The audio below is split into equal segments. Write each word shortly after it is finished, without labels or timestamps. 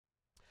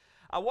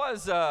I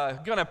was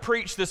going to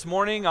preach this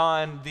morning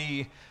on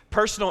the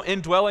personal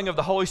indwelling of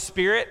the Holy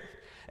Spirit,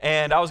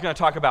 and I was going to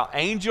talk about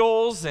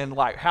angels and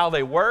like how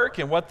they work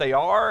and what they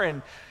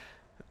are,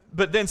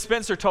 but then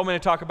Spencer told me to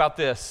talk about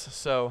this,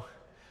 so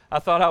I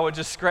thought I would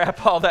just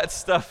scrap all that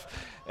stuff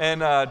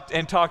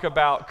and talk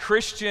about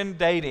Christian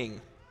dating.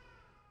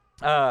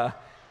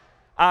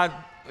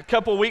 A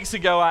couple weeks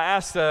ago, I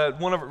asked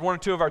one or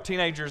two of our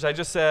teenagers, I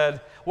just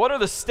said, what are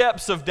the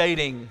steps of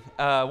dating?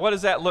 What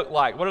does that look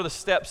like? What are the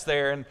steps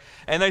there?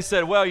 And they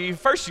said, well,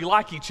 first you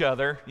like each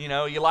other,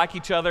 you like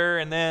each other,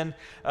 and then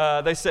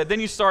they said, then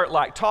you start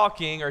like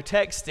talking or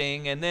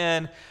texting, and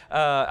then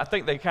I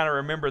think they kind of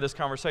remember this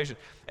conversation.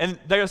 And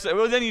they said,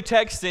 well, then you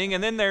texting,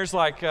 and then there's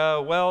like,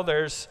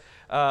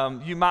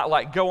 you might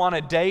like go on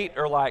a date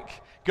or like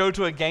go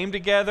to a game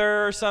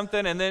together or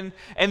something, and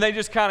they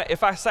just kind of,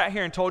 if I sat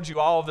here and told you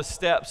all the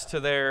steps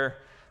to their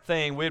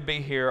thing, we'd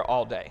be here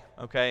all day,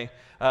 okay?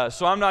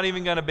 So I'm not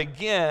even going to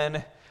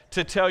begin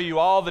to tell you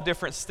all the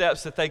different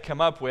steps that they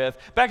come up with.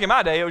 Back in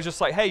my day, it was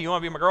just like, hey, you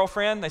want to be my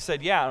girlfriend? They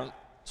said, yeah,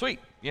 sweet,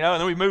 and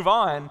then we move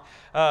on.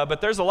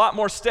 But there's a lot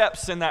more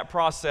steps in that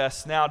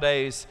process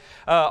nowadays.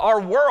 Our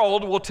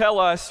world will tell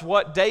us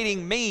what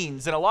dating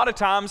means, and a lot of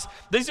times,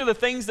 these are the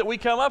things that we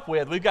come up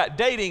with. We've got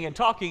dating and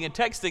talking and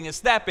texting and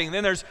snapping, and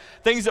then there's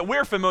things that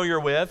we're familiar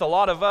with. A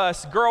lot of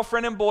us,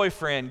 girlfriend and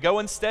boyfriend,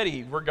 going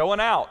steady, we're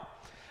going out.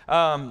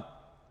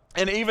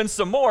 And even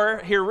some more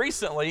here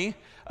recently,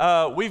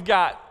 we've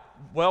got,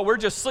 we're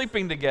just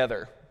sleeping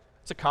together.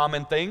 It's a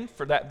common thing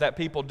for that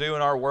people do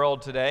in our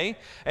world today.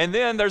 And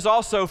then there's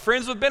also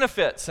friends with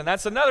benefits, and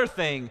that's another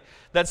thing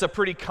that's a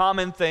pretty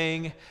common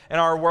thing in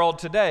our world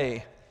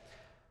today.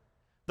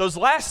 Those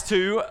last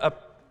two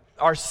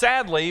are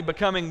sadly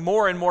becoming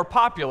more and more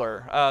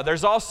popular.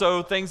 There's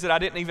also things that I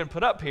didn't even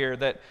put up here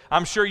that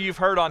I'm sure you've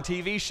heard on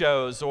TV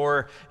shows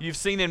or you've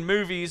seen in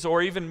movies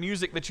or even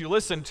music that you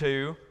listen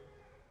to.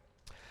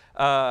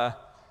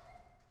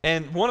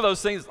 And one of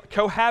those things,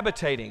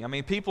 cohabitating. I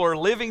mean, people are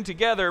living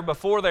together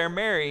before they're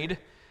married,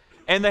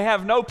 and they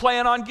have no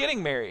plan on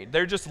getting married.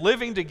 They're just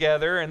living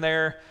together, and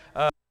they're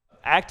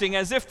acting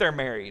as if they're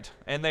married,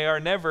 and they are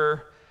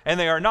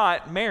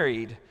not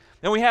married.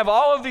 And we have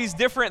all of these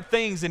different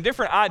things and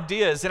different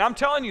ideas, and I'm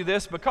telling you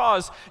this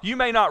because you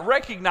may not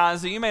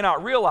recognize it, you may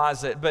not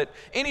realize it, but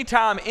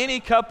anytime any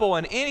couple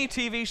in any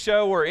TV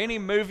show or any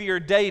movie are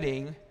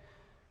dating,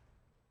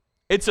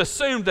 it's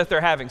assumed that they're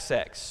having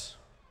sex.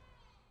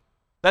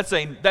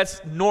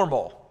 That's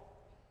normal.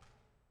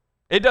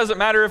 It doesn't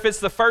matter if it's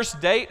the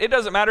first date. It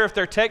doesn't matter if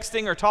they're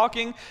texting or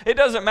talking. It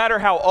doesn't matter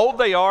how old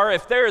they are.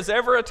 If there is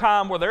ever a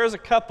time where there is a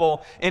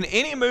couple in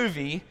any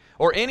movie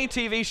or any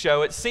TV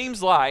show, it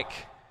seems like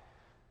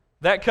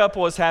that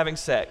couple is having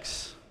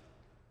sex.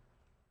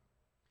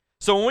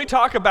 So when we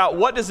talk about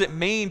what does it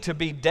mean to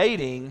be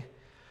dating,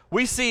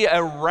 we see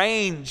a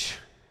range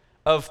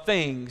of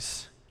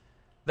things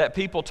that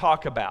people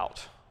talk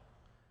about.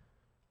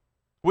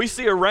 We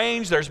see a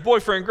range. There's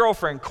boyfriend,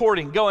 girlfriend,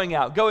 courting, going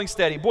out, going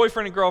steady,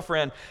 boyfriend and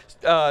girlfriend,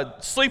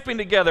 sleeping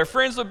together,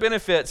 friends with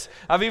benefits.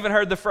 I've even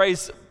heard the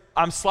phrase,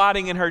 I'm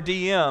sliding in her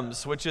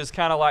DMs, which is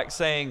kind of like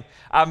saying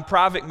I'm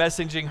private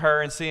messaging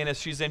her and seeing if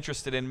she's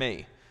interested in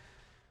me.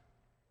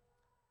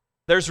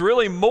 There's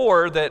really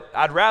more that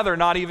I'd rather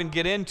not even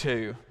get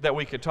into that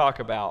we could talk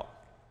about.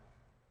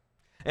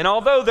 And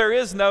although there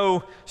is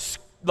no,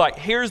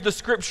 here's the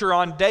scripture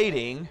on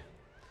dating,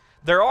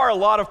 there are a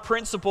lot of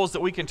principles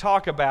that we can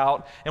talk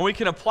about, and we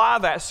can apply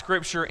that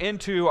scripture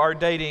into our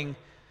dating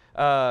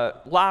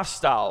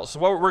lifestyles.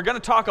 Well, we're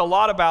going to talk a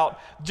lot about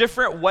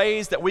different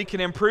ways that we can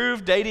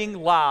improve dating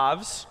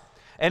lives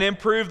and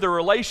improve the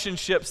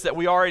relationships that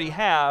we already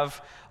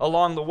have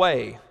along the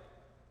way.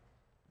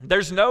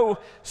 There's no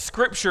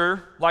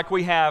scripture like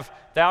we have,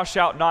 thou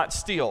shalt not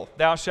steal,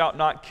 thou shalt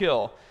not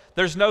kill.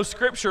 There's no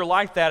scripture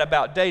like that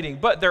about dating,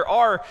 but there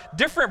are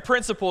different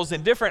principles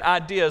and different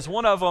ideas.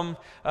 One of them,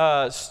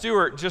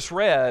 Stuart just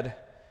read.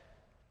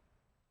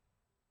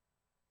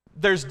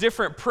 There's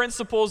different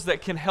principles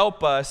that can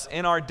help us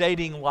in our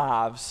dating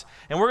lives,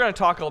 and we're going to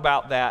talk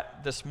about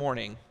that this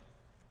morning.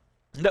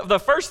 The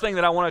first thing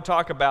that I want to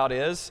talk about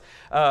is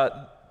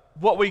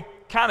what we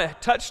kind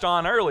of touched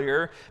on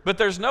earlier, but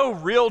there's no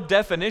real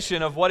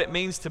definition of what it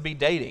means to be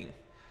dating.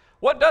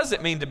 What does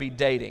it mean to be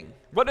dating?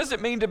 What does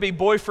it mean to be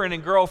boyfriend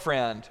and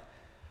girlfriend?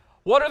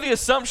 What are the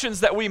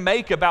assumptions that we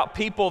make about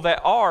people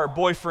that are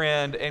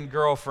boyfriend and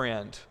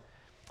girlfriend?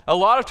 A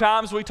lot of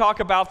times we talk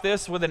about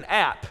this with an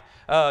app.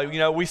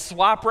 We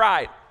swipe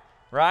right?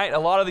 A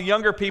lot of the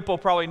younger people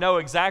probably know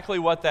exactly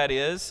what that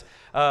is.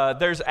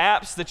 There's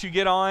apps that you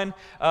get on.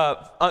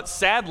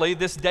 Sadly,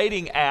 this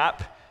dating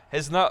app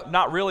is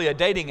not really a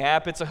dating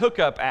app. It's a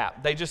hookup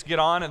app. They just get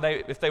on, and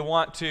if they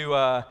want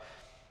to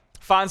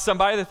find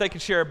somebody that they can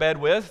share a bed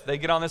with, they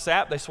get on this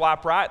app, they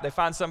swipe right, they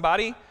find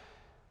somebody.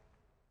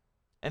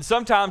 And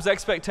sometimes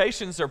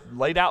expectations are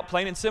laid out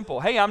plain and simple.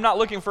 Hey, I'm not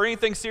looking for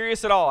anything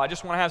serious at all. I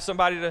just want to have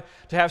somebody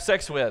to have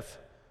sex with.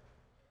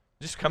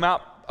 Just come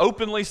out,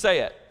 openly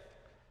say it.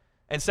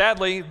 And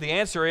sadly, the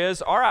answer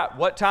is, all right,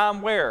 what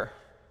time, where?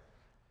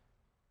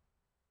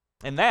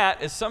 And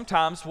that is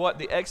sometimes what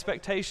the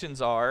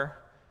expectations are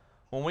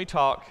when we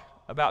talk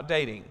about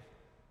dating.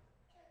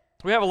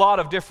 We have a lot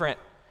of different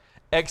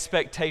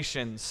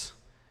expectations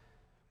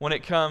when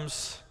it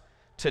comes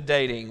to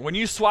dating. When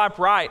you swipe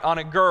right on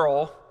a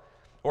girl,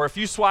 or if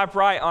you swipe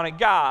right on a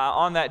guy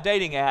on that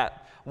dating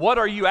app, what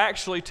are you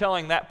actually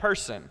telling that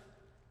person?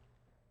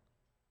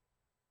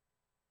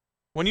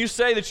 When you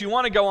say that you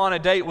want to go on a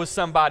date with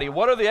somebody,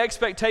 what are the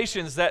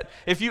expectations that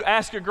if you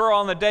ask a girl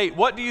on the date,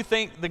 what do you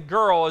think the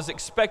girl is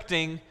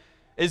expecting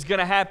is going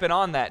to happen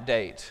on that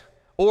date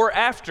or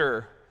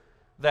after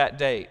that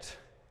date?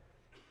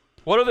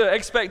 What are the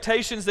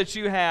expectations that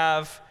you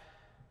have?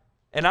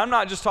 And I'm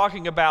not just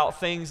talking about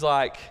things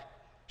like,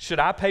 should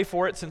I pay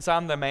for it since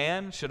I'm the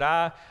man? Should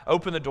I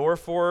open the door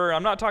for her?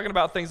 I'm not talking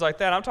about things like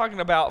that. I'm talking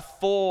about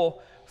full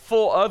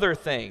other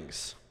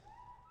things.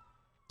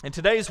 In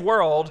today's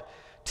world,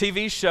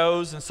 TV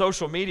shows and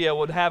social media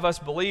would have us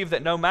believe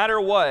that no matter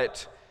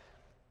what,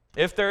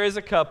 if there is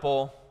a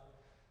couple,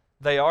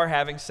 they are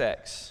having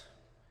sex,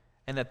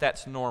 and that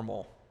that's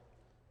normal.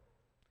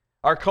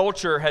 Our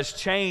culture has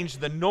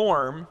changed the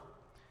norm,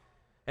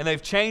 and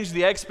they've changed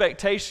the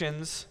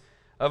expectations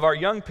of our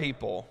young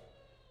people.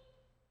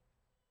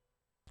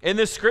 In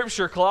this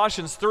scripture,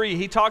 Colossians 3,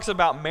 he talks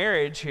about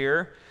marriage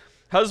here,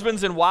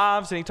 husbands and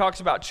wives, and he talks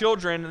about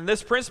children. And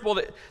this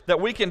principle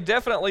that we can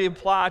definitely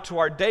apply to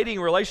our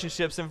dating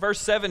relationships. In verse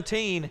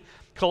 17,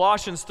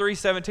 Colossians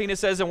 3:17, it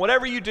says, "And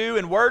whatever you do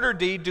in word or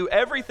deed, do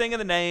everything in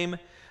the name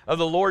of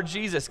the Lord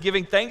Jesus,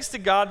 giving thanks to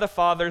God the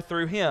Father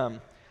through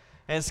him."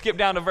 And skip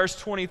down to verse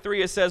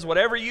 23, it says,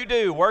 "Whatever you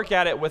do, work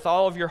at it with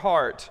all of your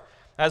heart,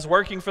 as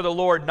working for the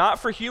Lord, not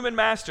for human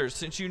masters,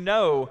 since you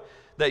know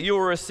that you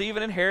will receive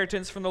an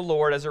inheritance from the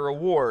Lord as a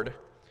reward.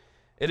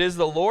 It is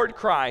the Lord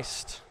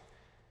Christ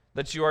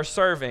that you are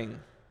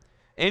serving.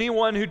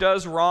 Anyone who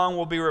does wrong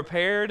will be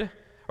repaired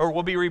or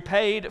will be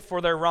repaid for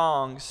their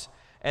wrongs,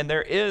 and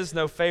there is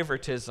no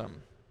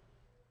favoritism."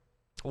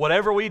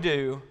 Whatever we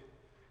do,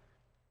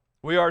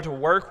 we are to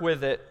work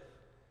with it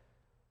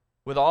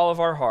with all of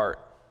our heart.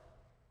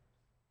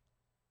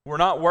 We're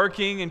not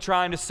working and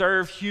trying to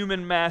serve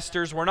human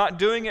masters. We're not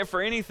doing it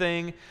for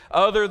anything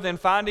other than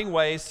finding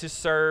ways to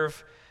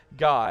serve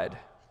God.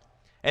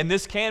 And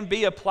this can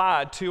be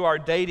applied to our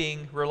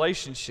dating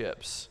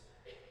relationships.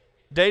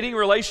 Dating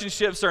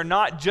relationships are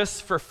not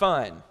just for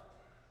fun.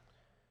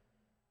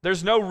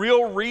 There's no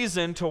real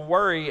reason to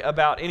worry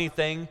about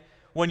anything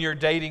when you're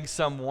dating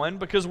someone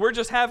because we're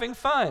just having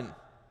fun.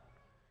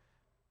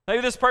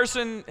 Maybe this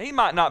person, he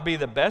might not be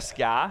the best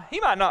guy.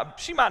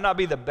 She might not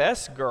be the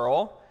best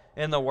girl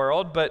in the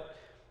world, but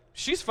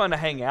she's fun to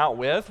hang out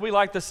with. We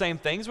like the same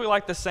things. We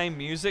like the same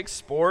music,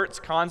 sports,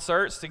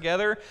 concerts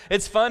together.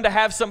 It's fun to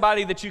have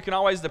somebody that you can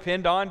always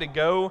depend on to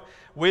go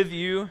with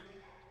you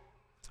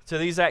to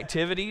these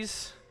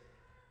activities.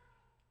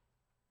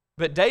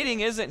 But dating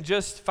isn't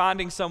just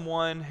finding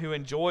someone who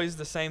enjoys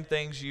the same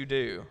things you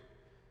do.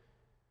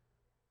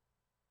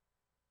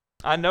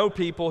 I know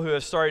people who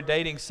have started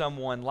dating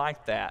someone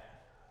like that.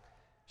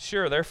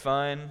 Sure, they're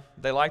fun.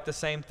 They like the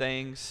same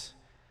things.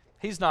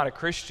 He's not a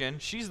Christian.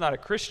 She's not a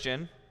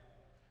Christian.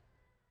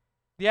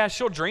 Yeah,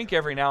 she'll drink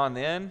every now and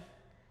then,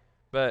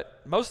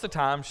 but most of the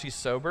time she's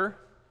sober.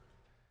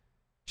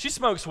 She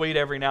smokes weed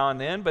every now and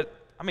then, but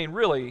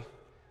really,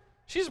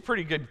 she's a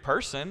pretty good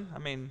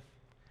person.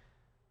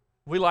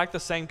 We like the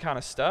same kind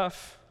of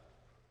stuff.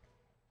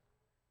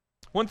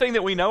 One thing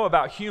that we know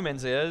about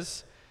humans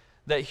is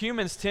that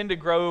humans tend to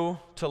grow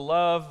to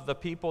love the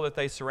people that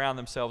they surround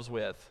themselves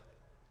with.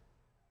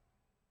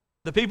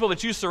 The people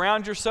that you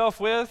surround yourself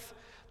with,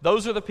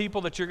 those are the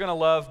people that you're going to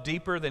love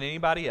deeper than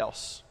anybody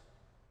else.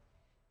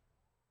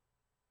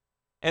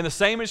 And the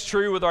same is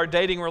true with our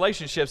dating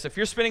relationships. If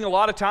you're spending a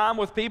lot of time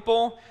with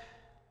people,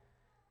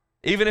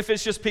 even if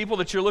it's just people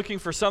that you're looking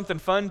for something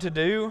fun to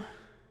do,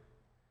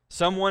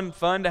 someone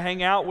fun to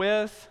hang out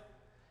with,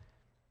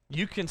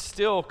 you can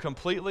still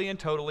completely and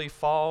totally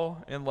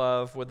fall in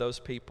love with those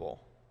people.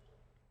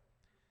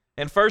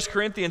 In 1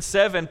 Corinthians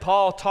 7,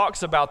 Paul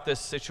talks about this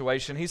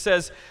situation. He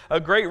says, a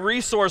great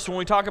resource when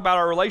we talk about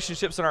our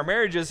relationships and our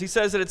marriages, he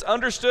says that it's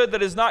understood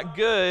that it's not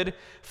good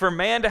for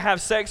man to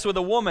have sex with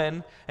a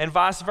woman and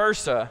vice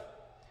versa.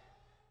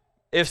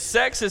 If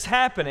sex is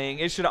happening,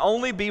 it should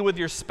only be with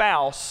your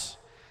spouse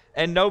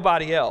and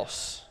nobody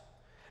else.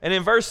 And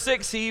in verse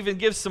 6, he even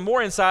gives some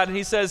more insight, and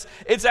he says,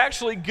 it's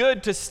actually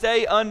good to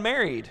stay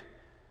unmarried.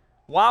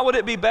 Why would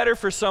it be better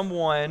for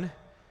someone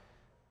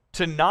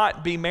to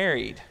not be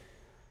married?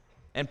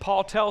 And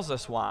Paul tells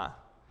us why.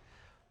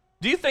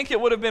 Do you think it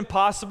would have been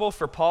possible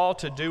for Paul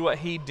to do what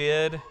he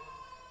did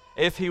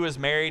if he was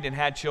married and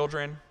had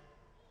children?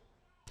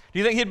 Do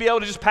you think he'd be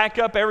able to just pack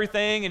up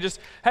everything and just,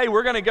 hey,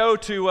 we're going to go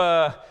to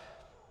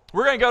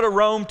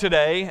Rome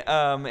today,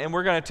 and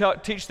we're going to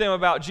teach them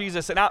about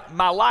Jesus. And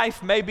my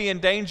life may be in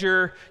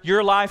danger.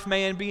 Your life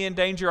may be in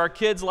danger. Our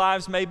kids'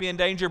 lives may be in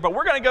danger. But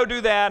we're going to go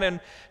do that.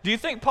 And do you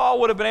think Paul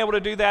would have been able to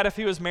do that if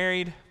he was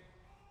married?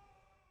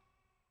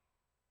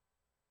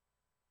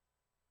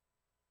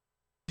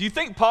 Do you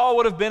think Paul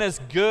would have been as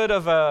good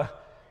of a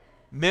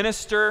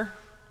minister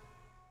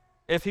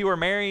if he were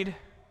married?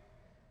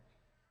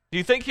 Do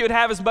you think he would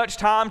have as much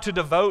time to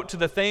devote to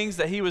the things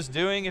that he was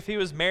doing if he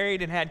was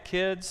married and had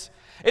kids?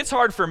 It's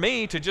hard for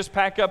me to just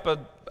pack up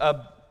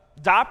a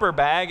diaper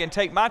bag and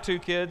take my 2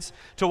 kids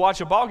to watch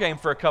a ball game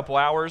for a couple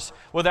hours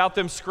without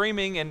them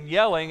screaming and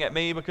yelling at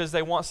me because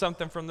they want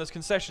something from this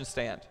concession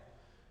stand.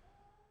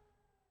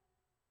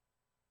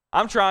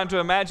 I'm trying to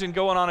imagine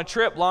going on a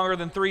trip longer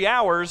than 3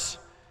 hours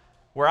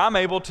where I'm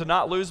able to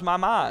not lose my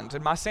mind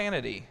and my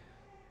sanity.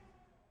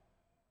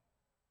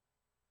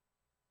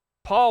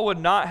 Paul would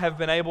not have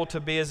been able to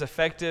be as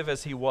effective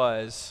as he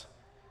was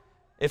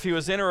if he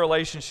was in a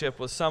relationship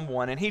with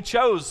someone, and he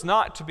chose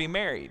not to be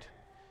married.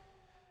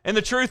 And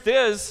the truth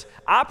is,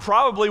 I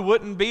probably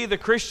wouldn't be the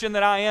Christian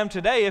that I am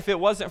today if it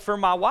wasn't for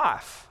my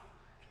wife.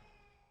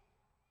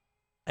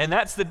 And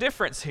that's the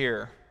difference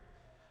here.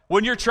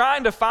 When you're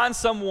trying to find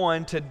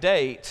someone to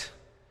date,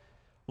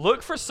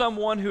 look for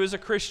someone who is a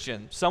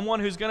Christian, someone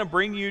who's going to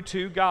bring you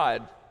to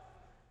God.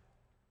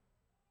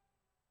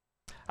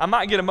 I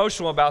might get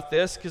emotional about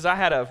this because I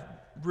had a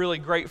really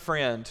great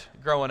friend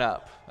growing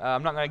up.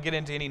 I'm not going to get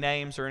into any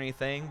names or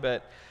anything,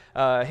 but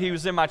he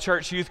was in my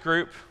church youth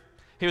group.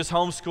 He was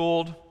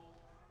homeschooled.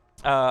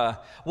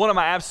 One of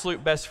my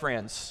absolute best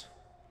friends.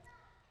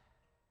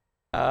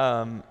 He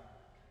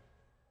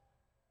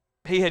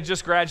had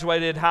just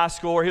graduated high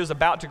school, or he was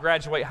about to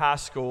graduate high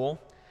school,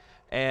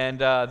 and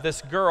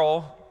this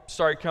girl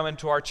started coming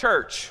to our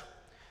church.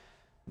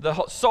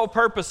 The sole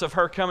purpose of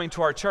her coming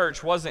to our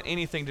church wasn't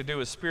anything to do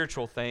with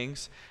spiritual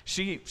things.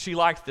 She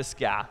liked this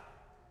guy.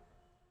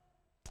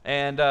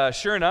 And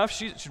sure enough,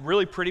 she's a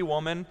really pretty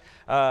woman,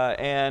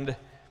 and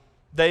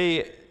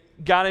they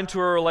got into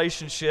a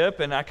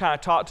relationship, and I kind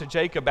of talked to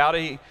Jake about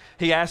it.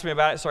 He asked me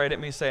about it. Sorry, I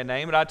didn't mean to say a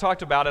name, but I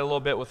talked about it a little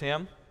bit with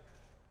him.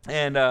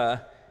 And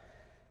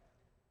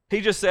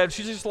he just said,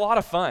 she's just a lot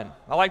of fun.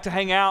 I like to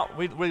hang out.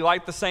 We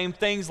like the same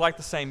things, like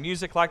the same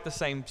music, like the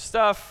same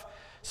stuff.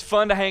 It's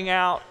fun to hang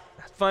out,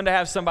 fun to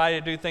have somebody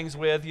to do things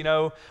with. You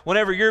know,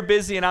 whenever you're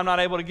busy and I'm not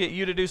able to get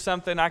you to do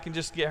something, I can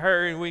just get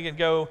her and we can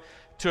go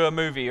to a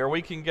movie, or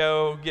we can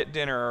go get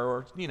dinner,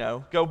 or, you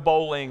know, go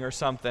bowling or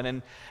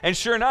something. And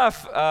sure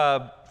enough,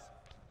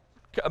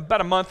 about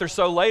a month or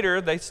so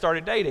later, they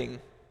started dating.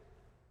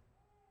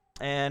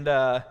 And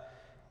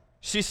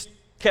she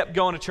kept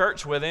going to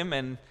church with him,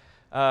 and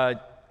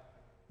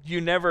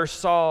you never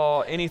saw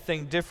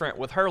anything different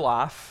with her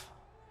life.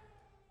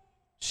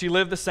 She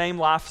lived the same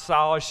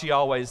lifestyle as she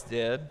always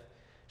did.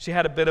 She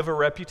had a bit of a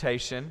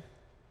reputation.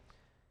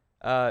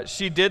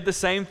 She did the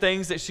same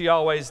things that she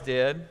always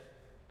did.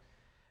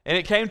 And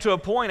it came to a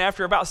point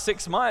after about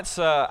 6 months,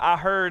 I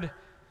heard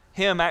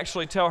him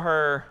actually tell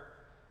her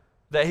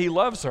that he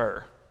loves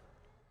her.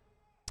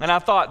 And I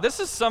thought, this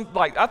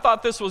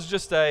was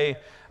just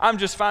I'm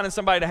just finding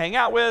somebody to hang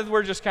out with.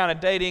 We're just kind of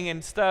dating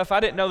and stuff. I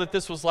didn't know that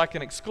this was like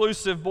an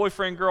exclusive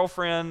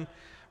boyfriend-girlfriend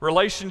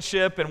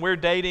relationship, and we're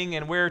dating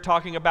and we're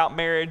talking about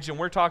marriage and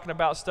we're talking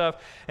about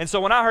stuff. And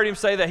so when I heard him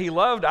say that he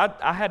loved,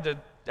 I had to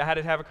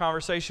have a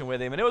conversation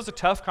with him. And it was a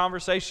tough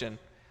conversation.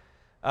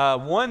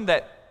 One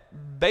that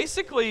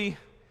basically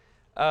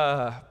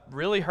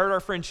really hurt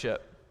our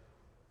friendship.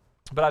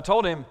 But I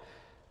told him,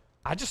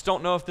 I just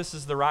don't know if this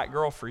is the right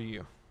girl for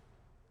you.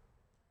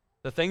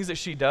 The things that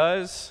she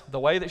does, the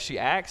way that she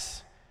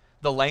acts,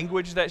 the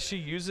language that she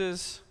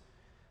uses.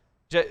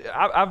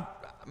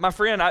 My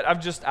friend,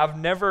 I've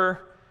never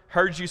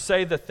heard you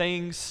say the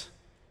things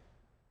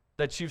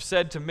that you've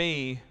said to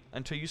me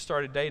until you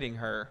started dating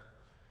her.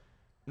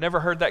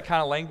 Never heard that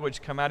kind of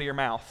language come out of your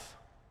mouth.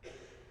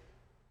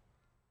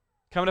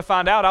 Come to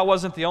find out, I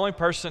wasn't the only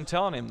person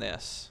telling him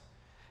this.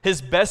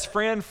 His best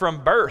friend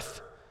from birth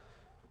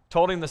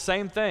told him the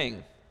same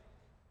thing.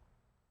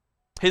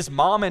 His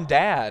mom and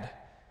dad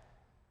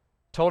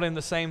told him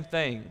the same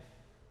thing.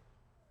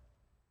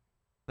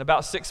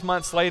 About 6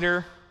 months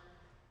later,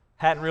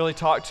 hadn't really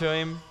talked to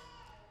him,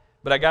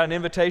 but I got an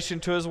invitation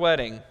to his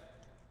wedding.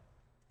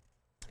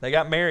 They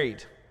got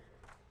married.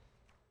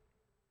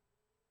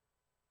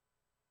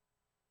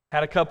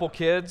 Had a couple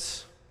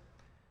kids.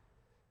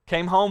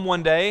 Came home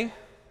one day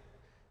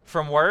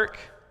from work,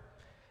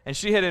 and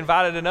she had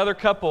invited another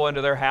couple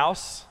into their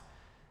house,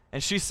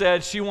 and she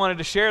said she wanted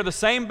to share the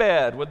same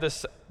bed with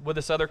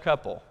this other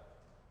couple.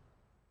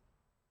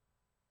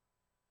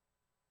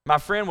 My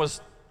friend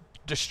was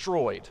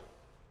destroyed,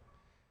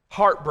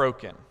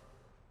 heartbroken.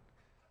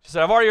 She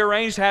said, I've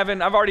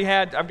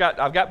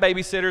got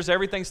babysitters,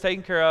 everything's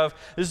taken care of,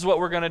 this is what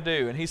we're going to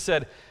do. And he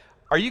said,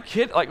 are you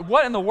kidding? Like,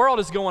 what in the world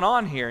is going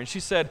on here? And she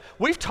said,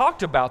 we've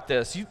talked about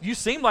this. You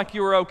seem like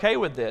you were okay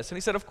with this. And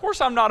he said, of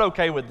course I'm not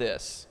okay with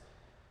this.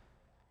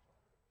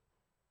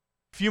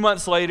 A few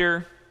months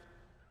later,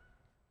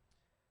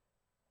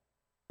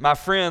 my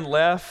friend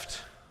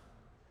left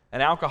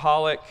an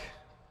alcoholic,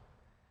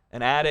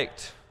 an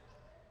addict,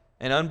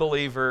 an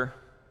unbeliever,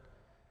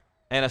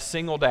 and a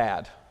single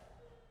dad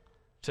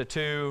to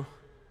 2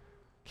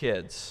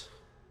 kids.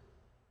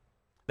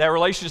 That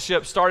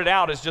relationship started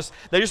out as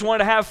they just wanted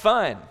to have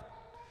fun.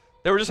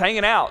 They were just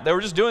hanging out. They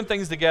were just doing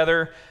things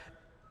together.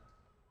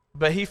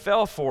 But he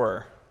fell for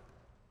her.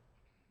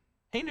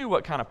 He knew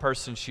what kind of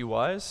person she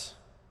was.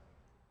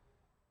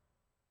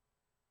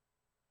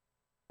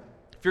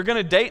 If you're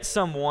going to date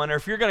someone, or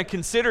if you're going to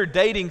consider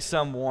dating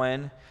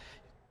someone,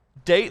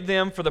 date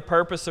them for the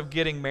purpose of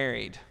getting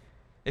married.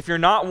 If you're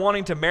not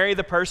wanting to marry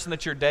the person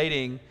that you're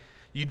dating,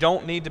 you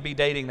don't need to be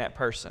dating that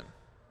person.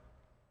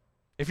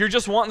 If you're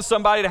just wanting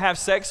somebody to have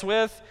sex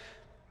with,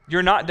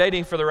 you're not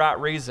dating for the right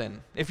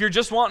reason. If you're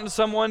just wanting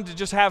someone to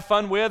just have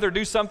fun with or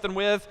do something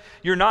with,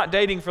 you're not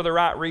dating for the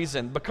right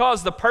reason.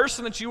 Because the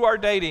person that you are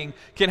dating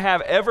can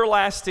have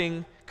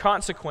everlasting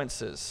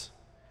consequences.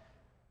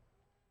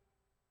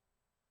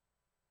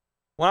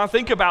 When I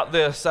think about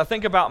this, I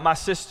think about my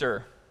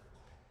sister.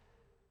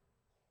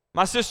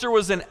 My sister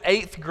was in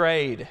 8th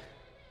grade.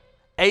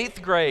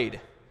 8th grade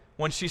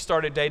when she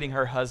started dating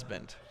her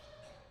husband.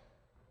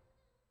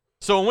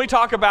 So when we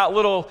talk about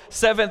little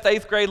 7th,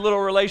 8th grade little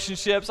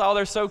relationships, oh,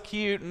 they're so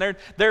cute, and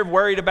they're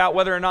worried about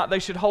whether or not they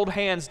should hold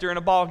hands during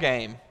a ball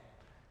game.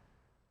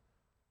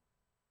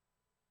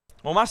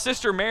 Well, my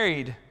sister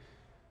married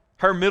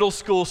her middle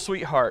school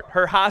sweetheart,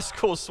 her high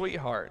school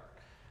sweetheart.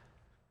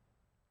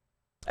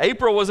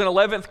 April was in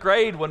 11th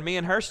grade when me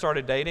and her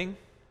started dating.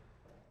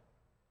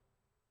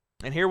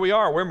 And here we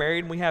are, we're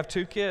married and we have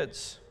 2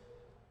 kids.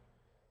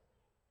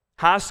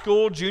 High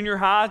school, junior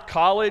high,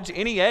 college,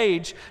 any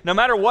age, no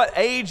matter what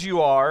age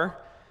you are,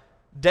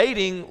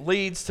 dating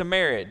leads to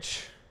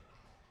marriage.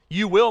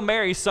 You will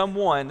marry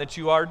someone that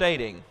you are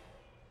dating.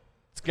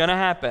 It's going to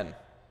happen.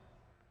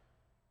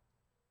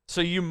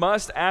 So you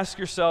must ask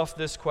yourself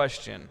this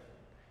question: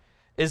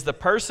 is the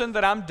person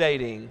that I'm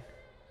dating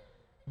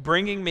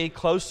bringing me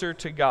closer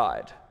to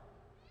God?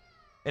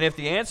 And if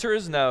the answer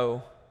is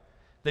no,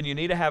 then you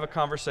need to have a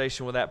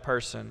conversation with that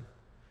person.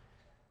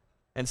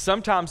 And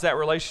sometimes that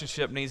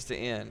relationship needs to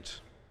end.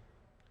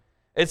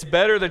 It's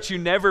better that you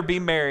never be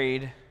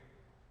married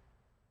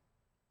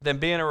than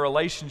be in a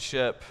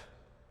relationship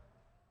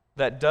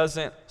that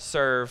doesn't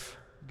serve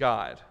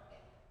God.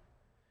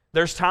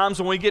 There's times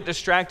when we get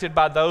distracted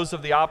by those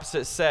of the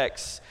opposite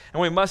sex,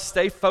 and we must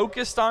stay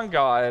focused on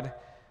God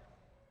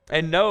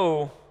and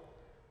know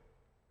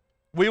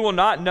we will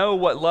not know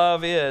what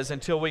love is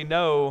until we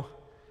know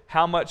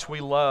how much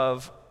we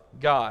love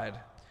God.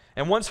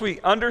 And once we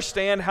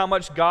understand how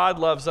much God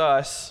loves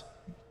us,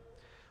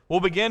 we'll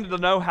begin to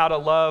know how to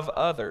love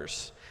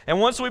others. And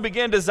once we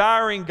begin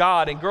desiring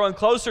God and growing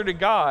closer to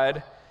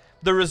God,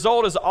 the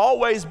result is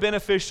always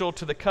beneficial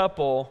to the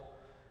couple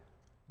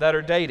that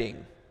are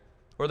dating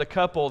or the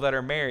couple that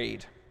are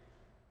married.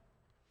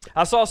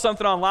 I saw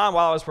something online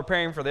while I was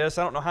preparing for this.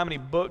 I don't know how many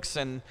books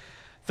and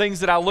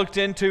things that I looked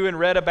into and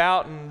read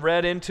about and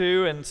read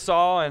into and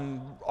saw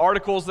and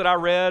articles that I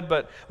read,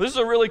 but this is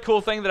a really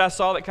cool thing that I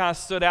saw that kind of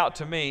stood out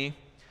to me.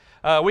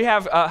 We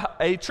have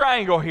a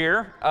triangle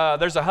here.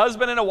 There's a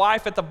husband and a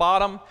wife at the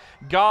bottom.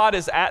 God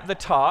is at the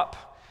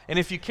top. And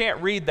if you can't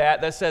read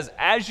that, that says,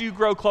 as you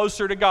grow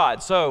closer to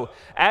God. So,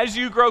 as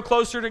you grow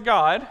closer to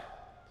God,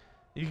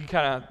 you can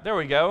kind of, there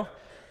we go.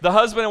 The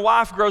husband and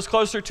wife grows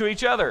closer to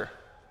each other.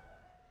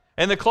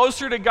 And the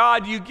closer to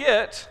God you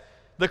get,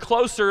 the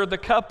closer the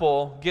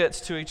couple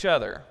gets to each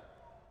other.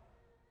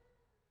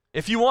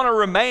 If you want to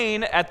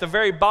remain at the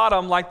very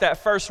bottom like that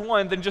first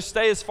one, then just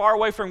stay as far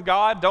away from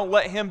God. Don't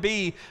let Him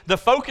be the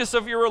focus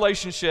of your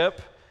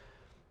relationship,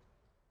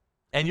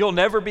 and you'll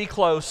never be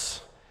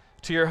close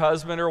to your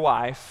husband or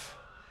wife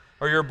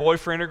or your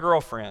boyfriend or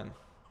girlfriend.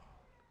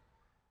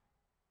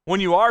 When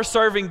you are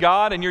serving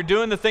God and you're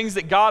doing the things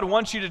that God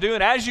wants you to do,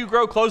 and as you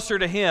grow closer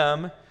to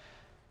Him,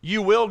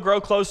 you will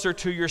grow closer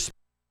to your spouse.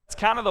 It's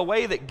kind of the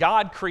way that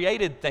God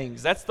created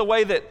things. That's the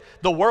way that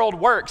the world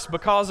works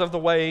because of the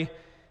way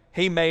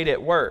He made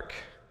it work.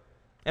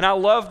 And I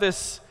love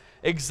this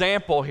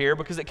example here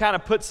because it kind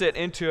of puts it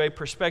into a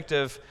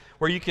perspective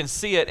where you can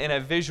see it in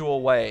a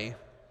visual way.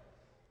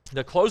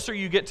 The closer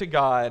you get to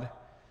God,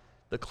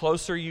 the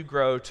closer you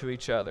grow to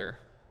each other.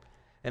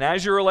 And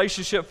as your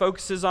relationship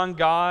focuses on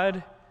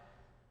God,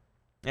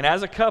 and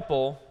as a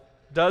couple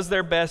does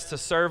their best to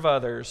serve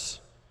others,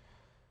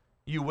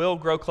 you will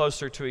grow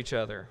closer to each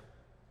other.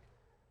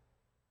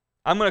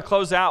 I'm going to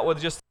close out with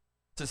just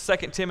 2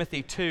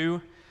 Timothy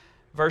 2,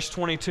 verse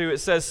 22. It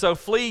says, "So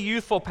flee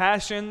youthful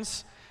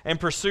passions and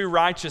pursue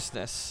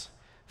righteousness,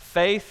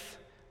 faith,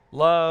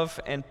 love,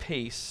 and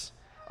peace,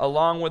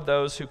 along with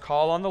those who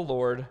call on the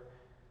Lord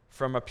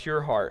from a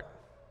pure heart."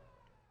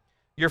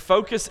 Your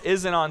focus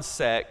isn't on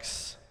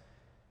sex.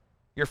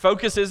 Your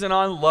focus isn't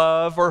on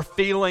love or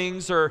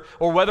feelings or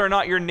whether or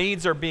not your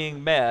needs are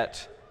being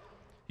met.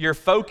 Your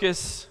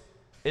focus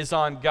is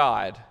on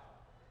God.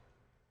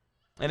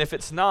 And if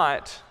it's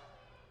not,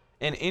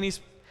 then it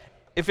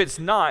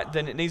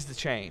needs to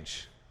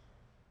change.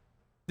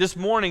 This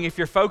morning, if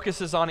your focus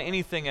is on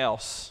anything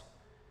else,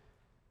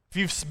 if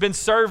you've been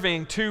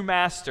serving 2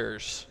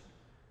 masters,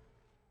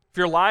 if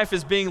your life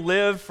is being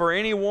lived for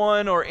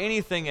anyone or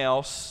anything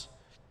else,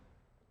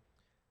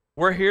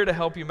 we're here to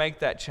help you make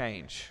that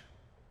change.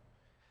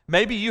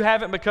 Maybe you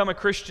haven't become a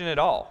Christian at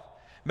all.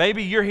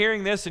 Maybe you're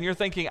hearing this and you're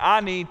thinking, I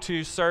need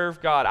to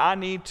serve God. I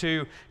need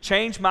to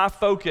change my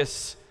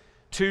focus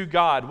to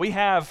God. We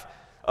have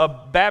a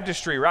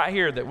baptistry right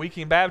here that we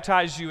can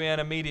baptize you in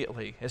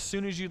immediately, as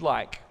soon as you'd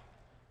like.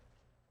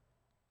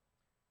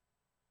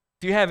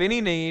 If you have any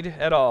need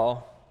at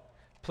all,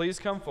 please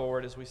come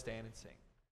forward as we stand and sing.